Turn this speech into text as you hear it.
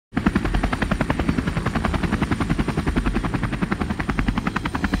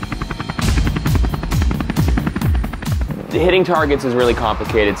Hitting targets is really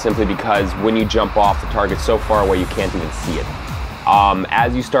complicated simply because when you jump off, the target's so far away you can't even see it.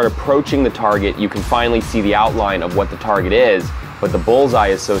 As you start approaching the target, you can finally see the outline of what the target is, but the bullseye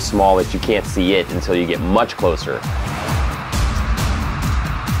is so small that you can't see it until you get much closer.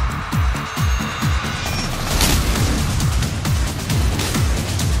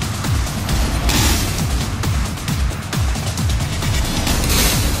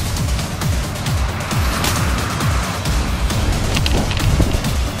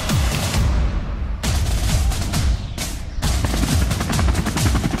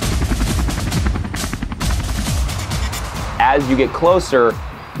 As you get closer,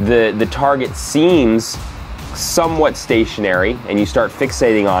 the target seems somewhat stationary and you start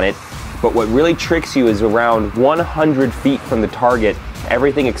fixating on it, but what really tricks you is around 100 feet from the target,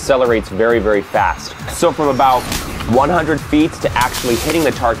 everything accelerates very, very fast. So from about 100 feet to actually hitting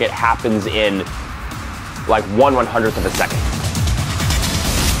the target happens in like 1/100th of a second.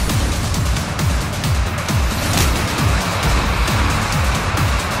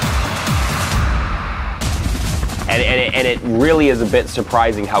 And it really is a bit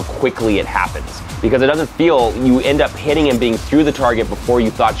surprising how quickly it happens, because it doesn't feel, you end up hitting and being through the target before you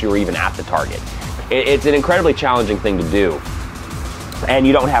thought you were even at the target. It's an incredibly challenging thing to do. And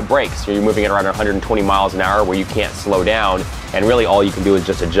you don't have brakes. You're moving at around 120 miles an hour where you can't slow down, and really all you can do is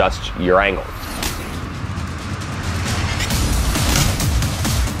just adjust your angle.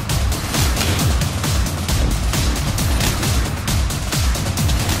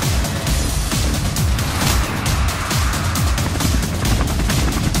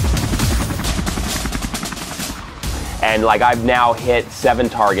 And like I've now hit 7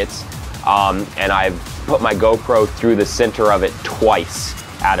 targets, and I've put my GoPro through the center of it twice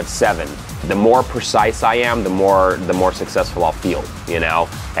out of 7. The more precise I am, the more successful I'll feel, you know?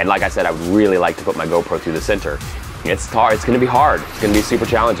 And like I said, I would really like to put my GoPro through the center. It's hard, it's gonna be hard. It's gonna be super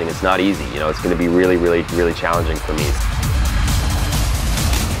challenging. It's not easy, you know? It's gonna be really, really, really challenging for me.